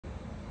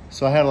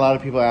So I had a lot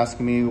of people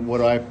asking me, what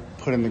do I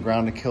put in the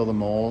ground to kill the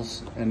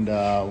moles? And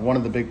one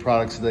of the big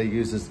products that they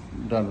use that's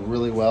done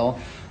really well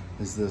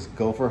is this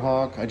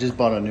Gopherhawk. I just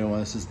bought a new one.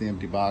 This is the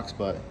empty box,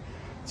 but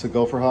it's a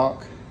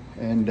Gopherhawk.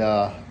 And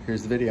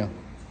here's the video.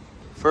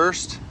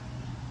 First,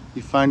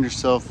 you find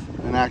yourself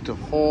an active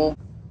hole.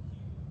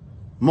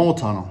 Mole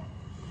tunnel.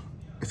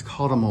 It's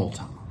called a mole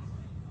tunnel.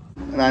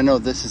 And I know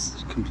this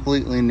is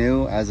completely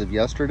new as of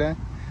yesterday.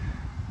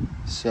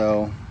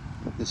 So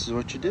this is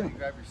what you do. You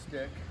grab your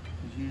stick.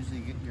 You usually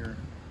get your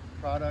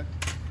product,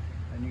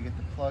 and you get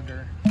the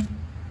plugger,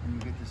 and you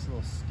get this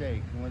little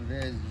stake. And what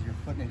it is you're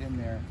putting it in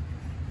there,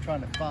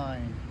 trying to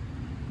find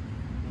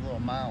the little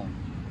mound.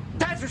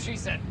 That's what she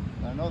said.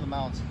 I know the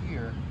mound's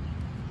here.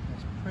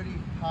 It's pretty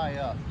high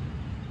up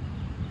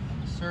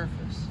on the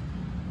surface.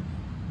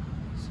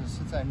 So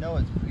since I know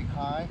it's pretty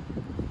high,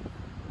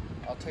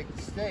 I'll take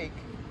the stake,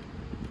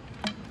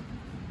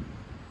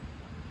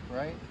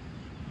 right?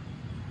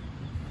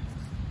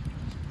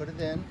 Put it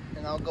in,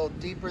 and I'll go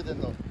deeper than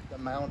the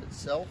mound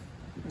itself.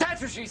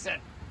 That's what she said.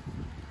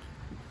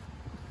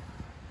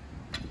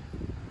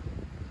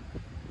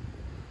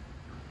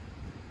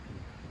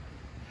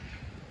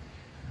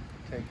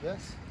 Take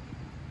this,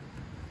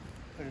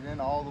 put it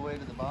in all the way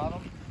to the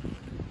bottom.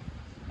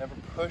 Never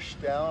push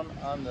down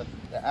on the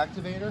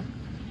activator.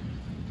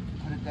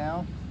 Put it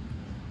down,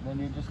 and then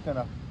you're just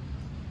gonna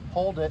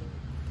hold it,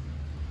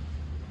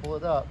 pull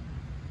it up,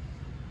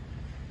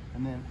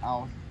 and then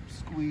I'll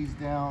squeeze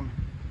down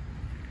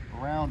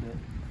around it,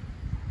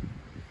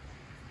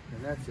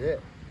 and that's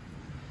it.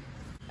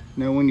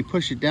 Now when you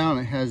push it down,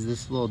 it has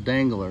this little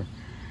dangler.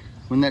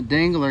 When that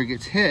dangler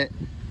gets hit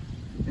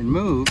and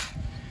moved,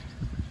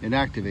 it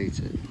activates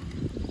it.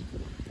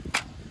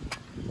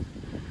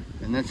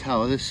 And that's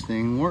how this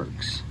thing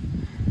works.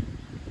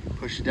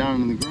 Push it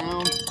down into the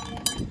ground,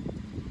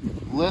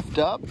 lift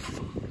up,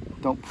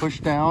 don't push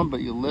down,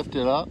 but you lift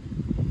it up,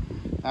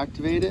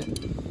 activate it.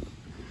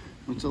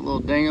 Once a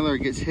little dangler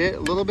gets hit a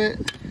little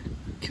bit,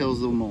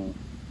 kills the mole.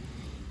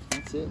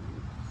 That's it.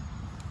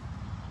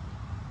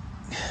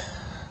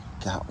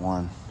 Got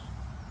one.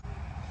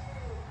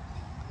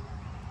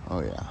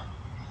 Oh yeah,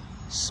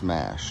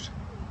 smashed.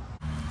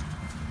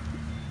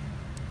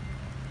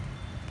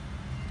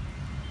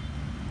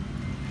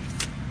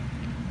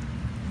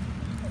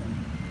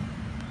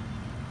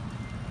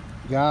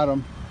 Got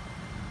him.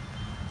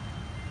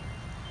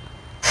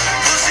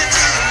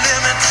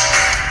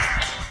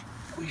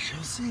 We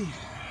shall see.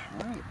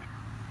 All right.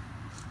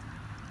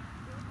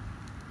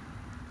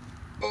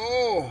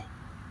 Oh!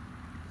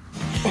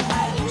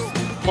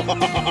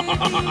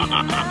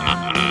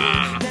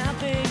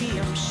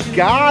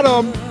 Got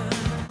him!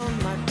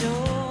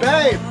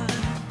 Babe!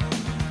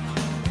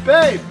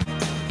 Babe!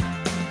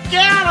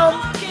 Got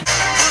him!